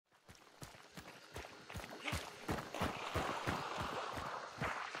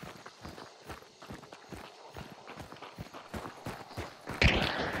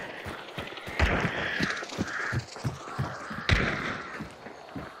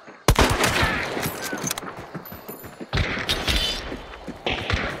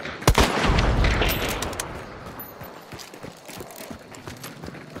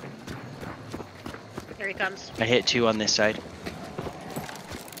runs. I hit 2 on this side.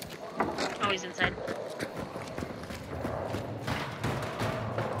 Oh, he's inside.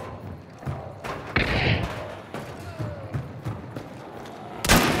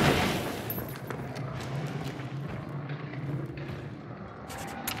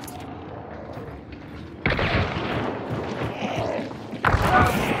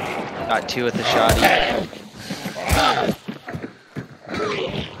 Got 2 with the shotty.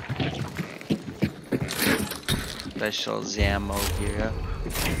 Special Zammo here.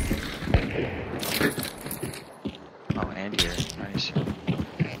 Oh, and here. Nice.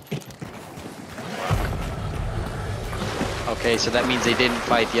 Okay, so that means they didn't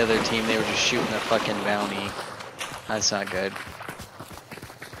fight the other team. They were just shooting a fucking bounty. That's not good.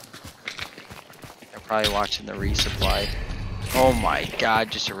 They're probably watching the resupply. Oh my god,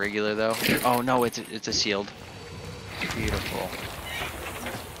 just a regular though. Oh no, it's a sealed. Beautiful.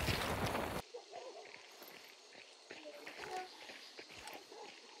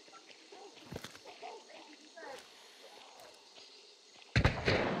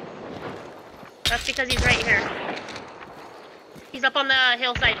 That's because he's right here. He's up on the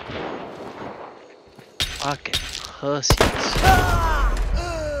hillside. Fucking pussies.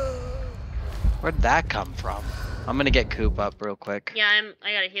 Where'd that come from? I'm gonna get Coop up real quick. Yeah,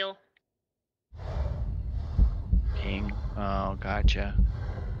 I gotta heal. Ping. Oh, gotcha.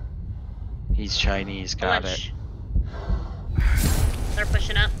 He's Chinese, got it. They're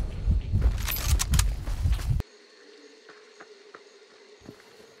pushing up.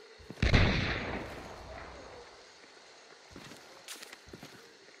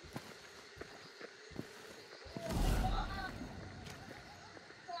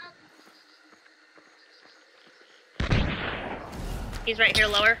 He's right here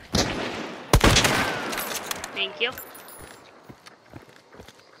lower. Thank you.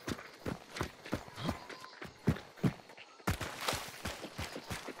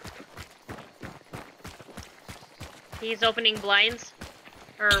 He's opening blinds,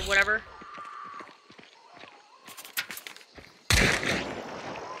 or whatever.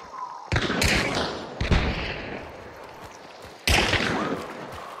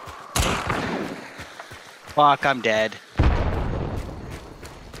 Fuck, I'm dead.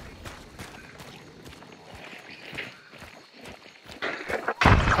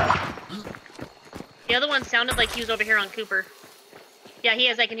 The other one sounded like he was over here on Cooper. Yeah, he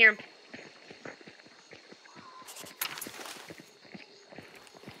is. I can hear him.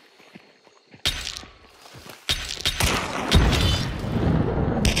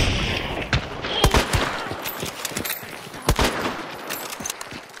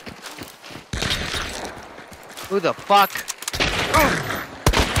 Who the fuck?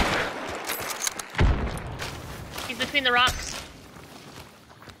 He's between the rocks.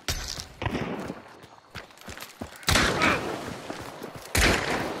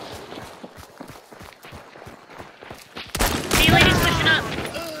 See, lady's pushing up.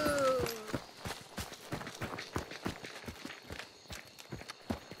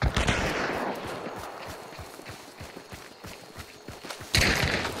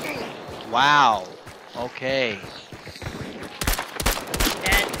 Wow. Okay.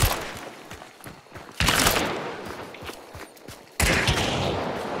 Dead.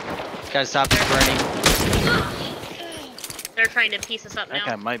 Gotta stop this burning. They're trying to piece us up That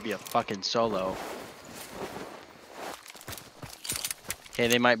guy now. might be a fucking solo. Okay,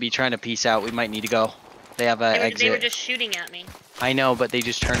 they might be trying to peace out. We might need to go. They have an exit. They were just shooting at me. I know, but they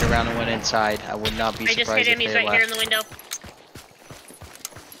just turned around and went inside. I would not be I just surprised hit if him. He's they right here in left. the window.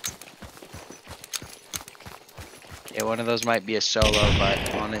 Yeah, one of those might be a solo,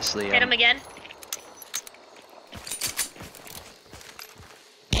 but honestly, Hit him again.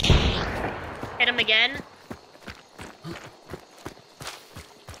 Hit him again.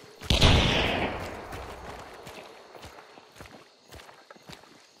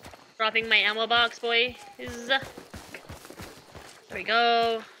 Dropping my ammo box, boys. There we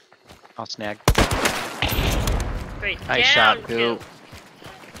go. I'll snag. Great. Nice Down shot, two. Coop.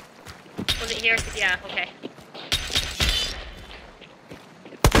 Was it here? Yeah, okay.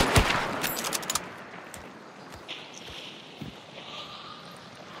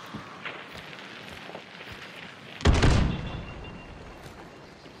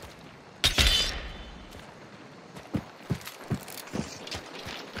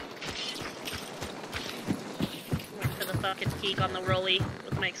 Went to the fucking peak on the rolly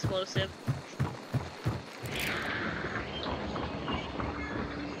with my explosive.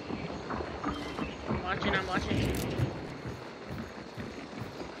 I'm watching.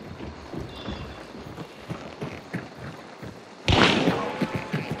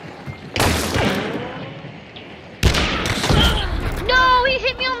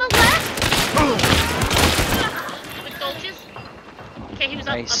 hit me on the left. With Dolches. Okay, he was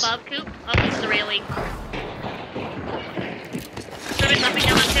up Nice. above Coop. Up into the railing. Service up and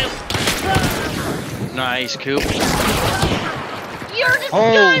down on Coop. Nice, Coop. You're disgusting!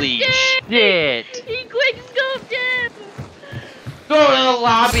 Holy shit! He quick scoped him! Go to the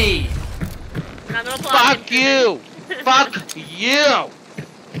lobby! I'm not gonna block him, Fuck you! Fuck you!